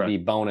 It can't Correct. be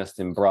bonused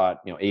and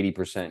brought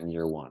 80% in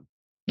year one.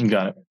 You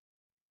got it.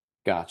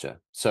 Gotcha.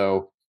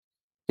 So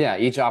yeah,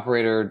 each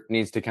operator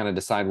needs to kind of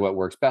decide what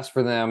works best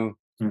for them.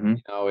 Hmm.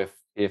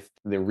 If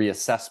the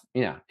reassess,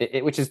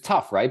 which is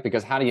tough, right?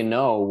 Because how do you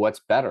know what's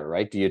better,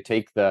 right? Do you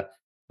take the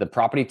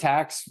property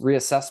tax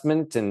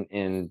reassessment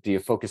and do you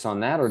focus on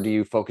that, or do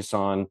you focus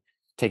on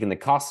taking the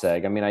cost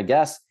seg? I mean, I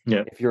guess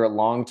Yeah. if you're a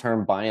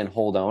long-term buy and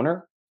hold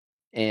owner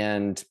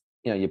and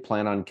you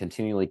plan on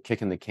continually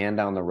kicking the can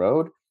down the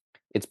road,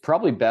 it's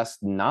probably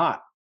best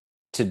not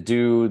to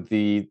do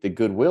the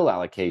goodwill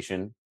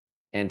allocation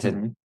and to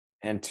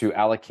Hmm.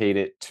 allocate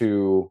it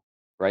to,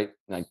 right,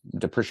 like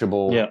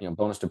depreciable, Yeah.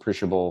 bonus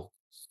depreciable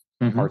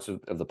Hmm. parts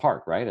of the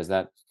park, right? Is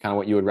that kind of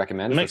what you would It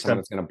recommend for makes someone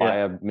sense. that's going to buy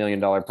Yeah. $1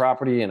 million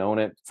property and own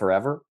it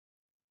forever?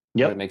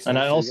 Would it Yep. make And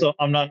I sense to you?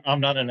 also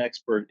I'm not an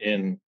expert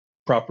in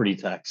property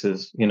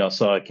taxes,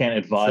 so I can't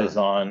advise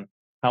Sure. on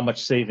how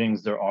much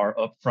savings there are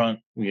upfront,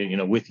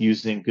 with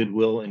using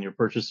goodwill in your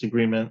purchase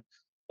agreement.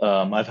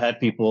 I've had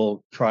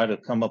people try to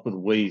come up with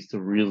ways to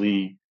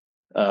really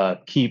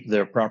keep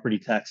their property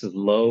taxes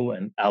low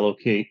and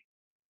allocate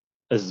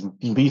as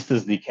least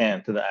as they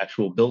can to the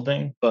actual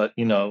building. But,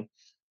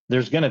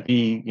 there's going to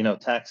be,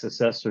 tax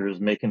assessors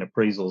making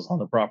appraisals on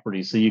the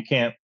property. So you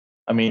can't,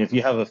 I mean, if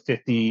you have a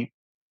 50,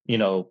 you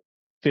know,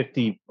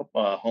 50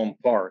 home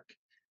park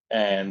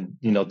and,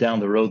 down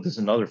the road, there's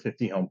another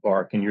 50 home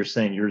park and you're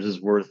saying yours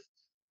is worth,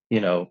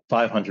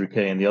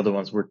 500K and the other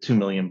one's worth 2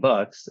 million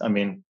bucks. I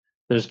mean,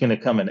 there's going to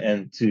come an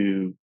end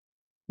to,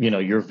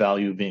 your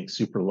value being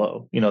super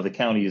low. The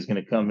county is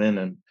going to come in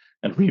and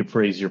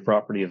reappraise your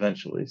property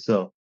eventually.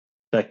 So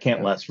that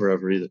can't Yeah. last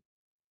forever either.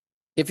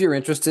 If you're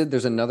interested,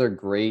 there's another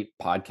great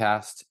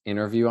podcast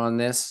interview on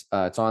this.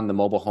 It's on the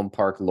Mobile Home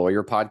Park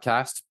Lawyer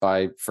podcast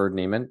by Ferd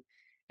Neiman.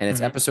 And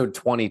it's episode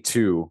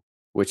 22,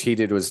 which he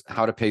did was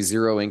how to pay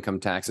zero income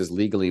taxes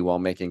legally while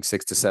making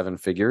 6 to 7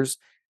 figures.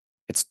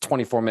 It's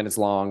 24 minutes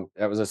long.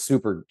 That was a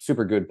super,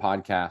 super good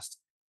podcast.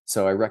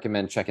 So I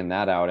recommend checking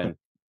that out. And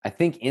I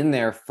think in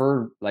there,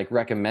 Ferd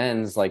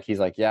recommends, he's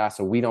like, yeah,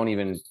 so we don't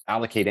even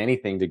allocate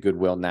anything to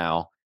Goodwill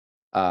now.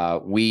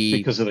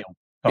 Because of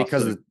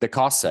the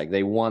cost seg.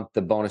 They want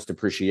the bonus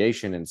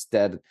depreciation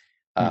instead,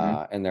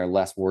 and they're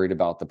less worried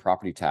about the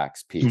property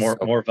tax piece.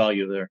 More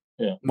value there.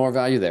 Yeah. More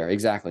value there.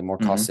 Exactly. More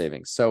cost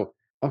savings. So,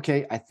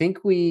 okay. I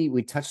think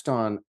we touched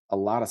on a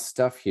lot of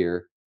stuff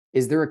here.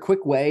 Is there a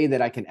quick way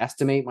that I can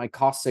estimate my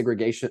cost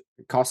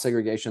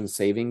segregation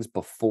savings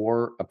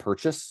before a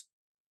purchase?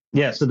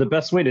 Yeah. So the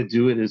best way to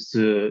do it is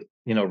to,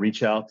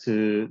 reach out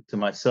to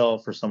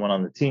myself or someone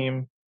on the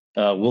team.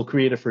 We'll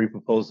create a free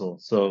proposal.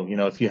 So,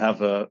 if you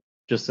have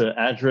just an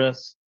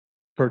address,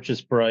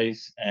 purchase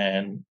price,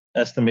 and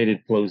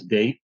estimated close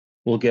date,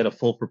 we'll get a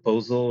full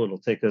proposal. It'll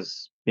take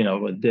us,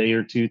 a day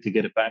or two to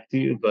get it back to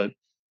you, but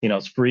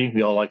it's free.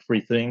 We all like free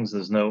things.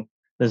 There's no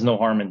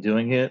harm in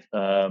doing it.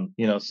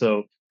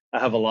 So I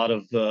have a lot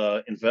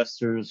of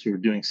investors who are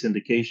doing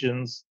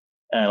syndications,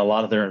 and a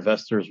lot of their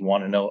investors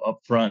want to know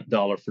upfront,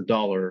 dollar for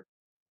dollar,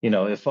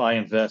 if I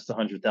invest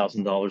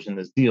 $100,000 in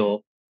this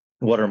deal,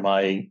 what are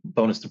my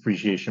bonus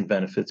depreciation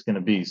benefits going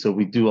to be? So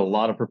we do a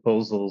lot of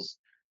proposals,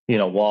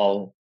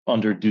 while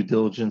under due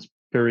diligence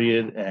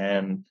period,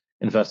 and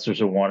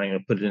investors are wanting to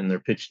put it in their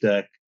pitch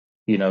deck,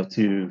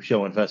 to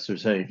show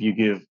investors, hey, if you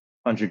give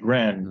 100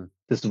 grand,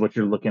 this is what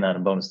you're looking at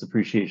in bonus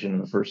depreciation in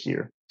the first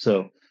year.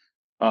 So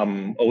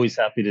I'm always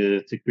happy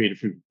to create a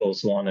free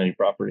proposal on any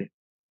property.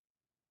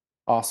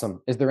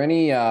 Awesome. Is there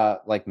any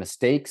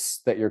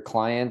mistakes that your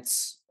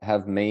clients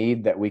have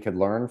made that we could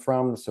learn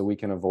from so we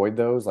can avoid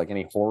those? Like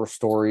any horror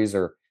stories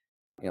or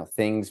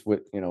things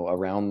with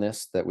around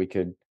this that we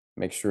could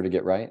make sure to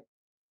get right?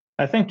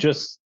 I think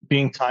just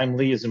being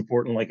timely is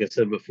important. Like I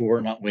said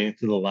before, not waiting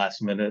to the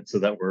last minute so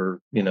that we're,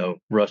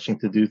 rushing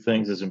to do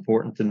things is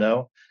important to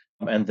know.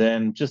 And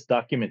then just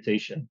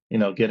documentation,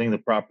 getting the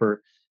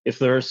proper, if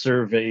there are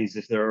surveys,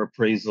 if there are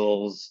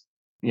appraisals,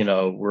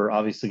 we're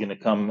obviously going to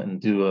come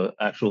and do an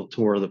actual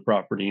tour of the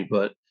property,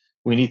 but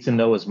we need to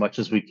know as much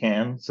as we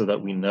can so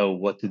that we know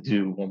what to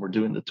do when we're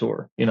doing the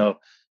tour.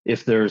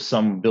 If there's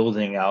some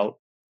building out,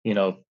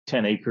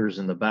 10 acres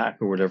in the back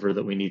or whatever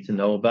that we need to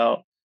know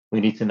about, we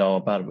need to know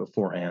about it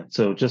beforehand.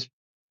 So just,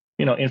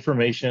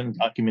 information,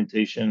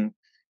 documentation,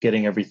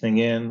 getting everything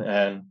in.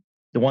 And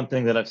the one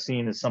thing that I've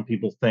seen is some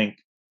people think,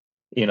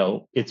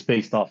 it's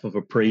based off of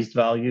appraised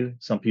value.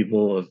 Some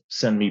people have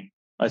sent me,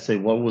 I say,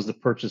 what was the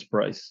purchase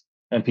price?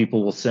 And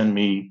people will send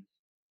me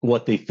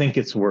what they think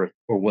it's worth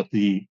or what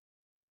the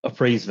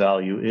appraised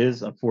value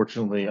is.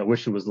 Unfortunately, I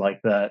wish it was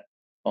like that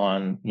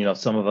on,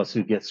 some of us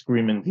who get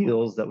screaming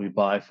deals that we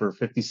buy for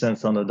 50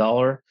 cents on the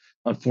dollar.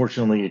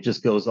 Unfortunately, it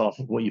just goes off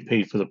of what you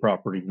paid for the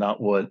property, not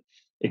what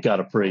it got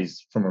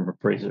appraised from an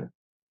appraiser.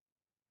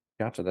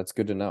 Gotcha. That's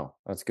good to know.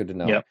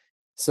 Yep.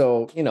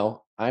 So,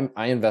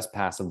 I invest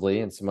passively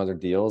in some other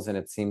deals, and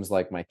it seems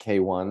like my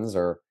K1s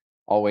are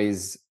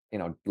always,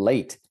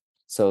 late.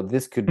 So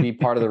this could be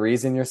part of the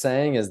reason you're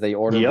saying is they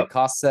ordered the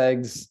cost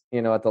segs,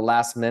 at the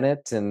last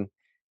minute and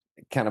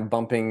kind of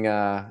bumping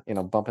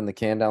the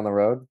can down the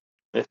road.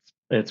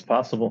 It's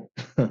possible.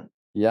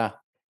 Yeah.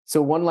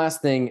 So one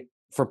last thing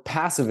for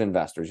passive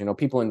investors,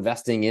 people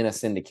investing in a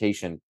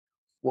syndication,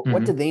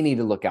 what do they need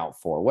to look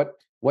out for?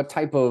 What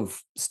type of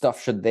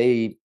stuff should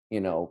they,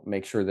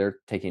 make sure they're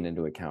taking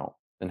into account,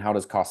 and how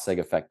does cost seg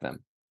affect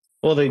them?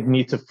 Well, they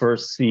need to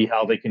first see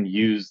how they can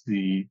use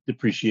the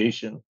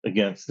depreciation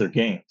against their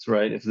gains,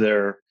 right? If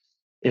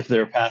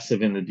they're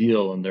passive in the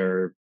deal and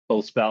they're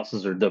both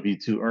spouses are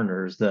W-2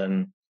 earners,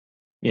 then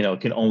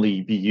it can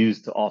only be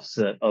used to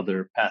offset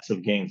other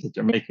passive gains that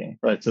they're making,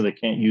 right? So they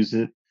can't use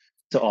it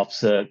to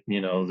offset,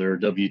 their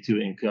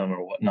W-2 income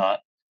or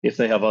whatnot. If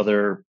they have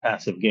other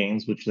passive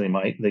gains, which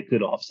they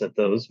could offset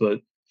those,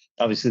 but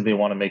obviously they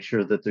want to make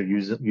sure that they're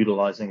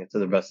utilizing it to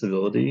their best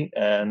ability.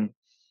 And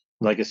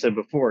like I said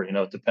before,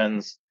 it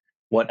depends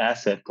what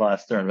asset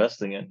class they're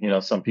investing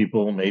in. Some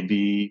people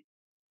maybe,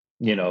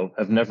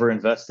 have never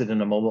invested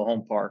in a mobile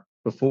home park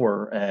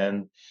before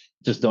and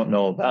just don't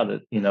know about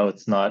it.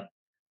 It's not,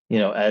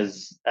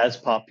 as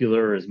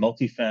popular as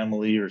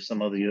multifamily or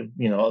some of the,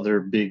 other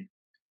big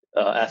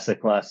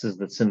asset classes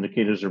that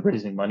syndicators are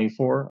raising money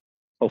for.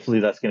 Hopefully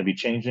that's going to be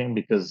changing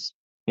because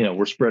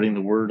we're spreading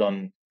the word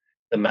on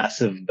the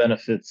massive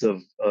benefits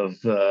of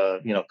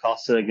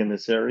cost seg in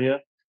this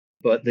area,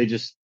 but they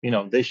just,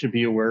 they should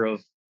be aware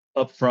of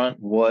upfront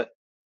what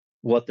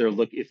they're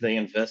looking, if they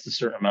invest a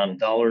certain amount of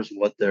dollars,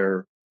 what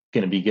they're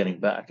going to be getting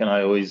back. And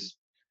I always,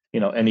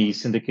 any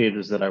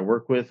syndicators that I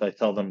work with, I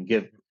tell them,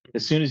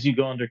 as soon as you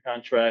go under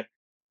contract,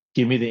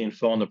 give me the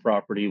info on the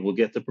property. We'll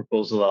get the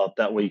proposal out.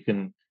 That way you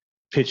can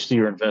pitch to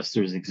your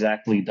investors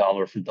exactly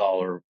dollar for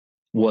dollar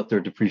what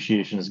their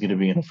depreciation is going to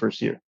be in the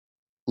first year.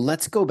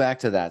 Let's go back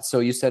to that. So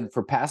you said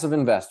for passive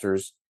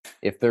investors,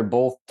 if they're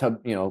both,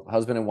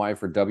 husband and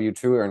wife or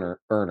W-2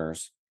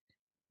 earners,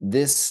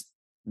 this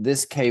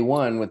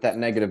K1 with that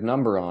negative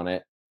number on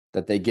it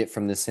that they get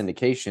from this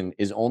syndication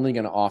is only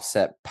going to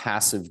offset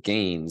passive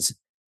gains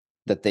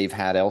that they've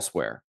had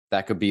elsewhere.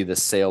 That could be the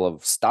sale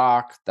of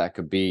stock. That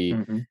could be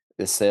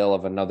the sale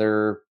of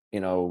another,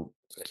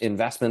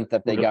 investment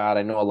that they got.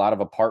 I know a lot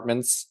of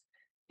apartments,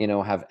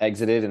 have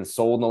exited and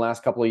sold in the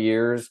last couple of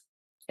years,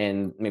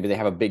 and maybe they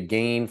have a big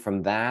gain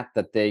from that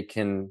they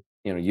can,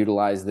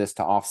 utilize this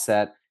to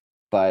offset.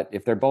 But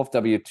if they're both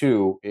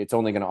W-2, it's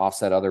only going to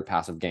offset other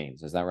passive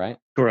gains. Is that right?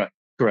 Correct.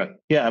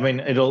 Yeah. I mean,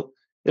 it'll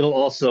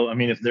also,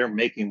 if they're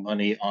making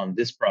money on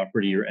this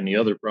property or any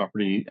other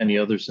property, any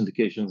other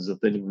syndications that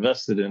they've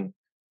invested in,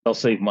 they'll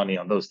save money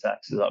on those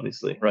taxes,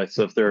 obviously. Right.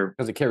 So if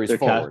because it carries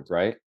forward,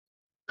 right?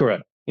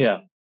 Correct. Yeah.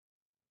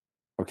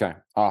 Okay.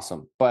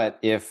 Awesome. But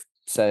if,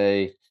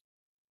 say,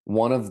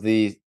 one of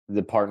the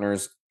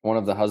partners, one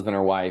of the husband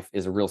or wife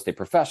is a real estate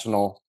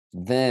professional,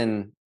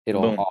 then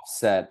it'll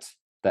offset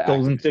the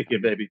golden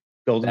ticket, baby.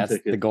 Golden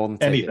ticket. The golden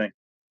ticket.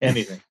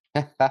 Anything.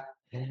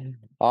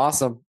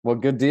 Awesome. Well,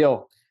 good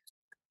deal.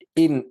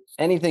 Eden,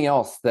 anything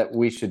else that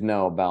we should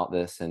know about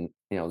this and,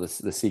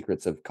 the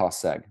secrets of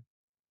cost seg?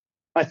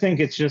 I think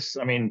it's just,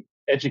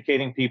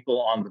 educating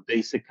people on the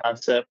basic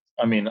concept.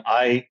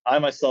 I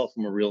myself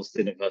am a real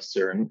estate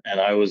investor and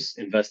I was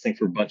investing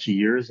for a bunch of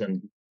years.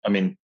 And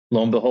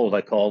lo and behold,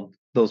 I called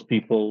those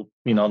people,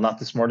 not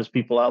the smartest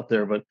people out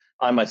there, but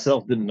I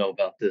myself didn't know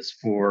about this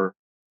for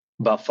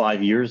about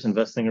 5 years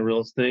investing in real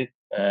estate,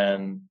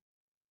 and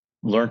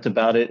learned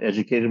about it,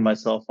 educated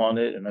myself on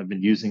it, and I've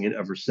been using it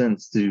ever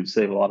since to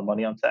save a lot of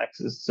money on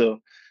taxes. So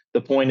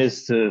the point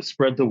is to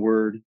spread the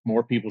word.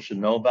 More people should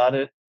know about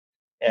it.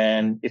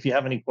 And if you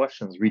have any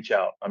questions, reach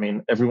out.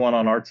 Everyone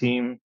on our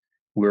team,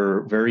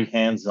 we're very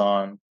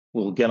hands-on.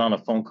 We'll get on a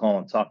phone call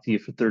and talk to you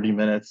for 30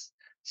 minutes,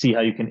 see how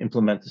you can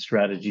implement the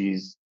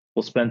strategies.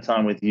 We'll spend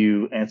time with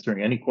you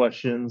answering any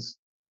questions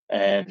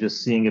and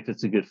just seeing if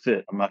it's a good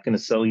fit. I'm not going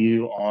to sell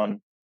you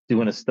on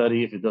doing a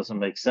study if it doesn't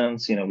make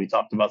sense. We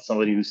talked about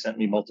somebody who sent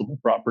me multiple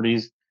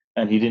properties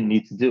and he didn't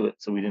need to do it,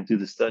 so we didn't do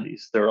the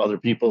studies. There are other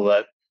people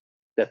that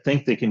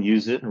think they can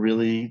use it and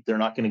really they're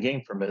not going to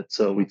gain from it.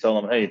 So we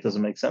tell them, hey, it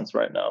doesn't make sense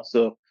right now.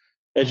 So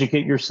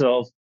educate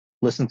yourself,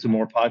 listen to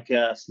more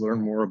podcasts,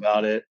 learn more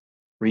about it,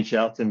 reach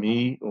out to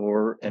me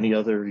or any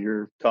other of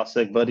your cost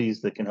seg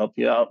buddies that can help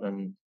you out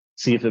and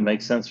see if it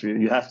makes sense for you.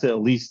 You have to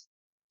at least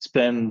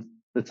spend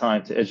the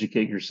time to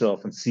educate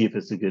yourself and see if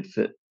it's a good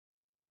fit.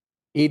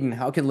 Eden,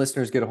 how can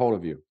listeners get a hold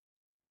of you?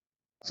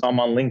 So I'm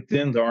on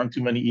LinkedIn. There aren't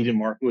too many Eden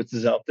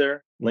Markowitzes out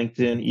there.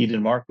 LinkedIn,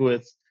 Eden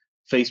Markowitz.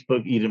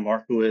 Facebook, Eden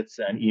Markowitz,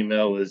 and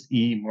email is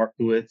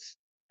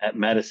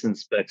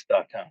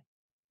emarkowitz@madisonspecs.com.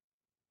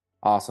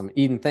 Awesome.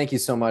 Eden, thank you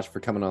so much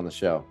for coming on the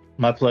show.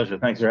 My pleasure.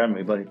 Thanks for having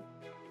me, buddy.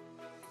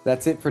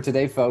 That's it for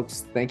today,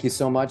 folks. Thank you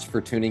so much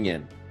for tuning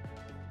in.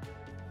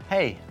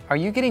 Hey, are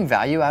you getting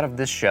value out of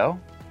this show?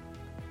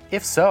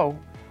 If so,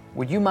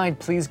 would you mind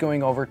please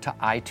going over to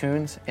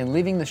iTunes and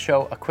leaving the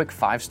show a quick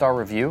 5-star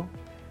review?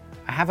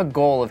 I have a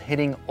goal of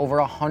hitting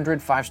over 100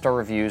 5-star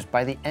reviews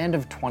by the end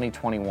of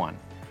 2021.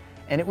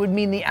 And it would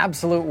mean the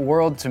absolute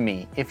world to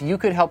me if you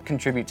could help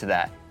contribute to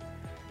that.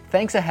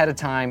 Thanks ahead of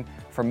time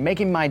for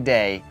making my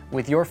day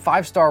with your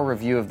 5-star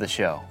review of the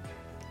show.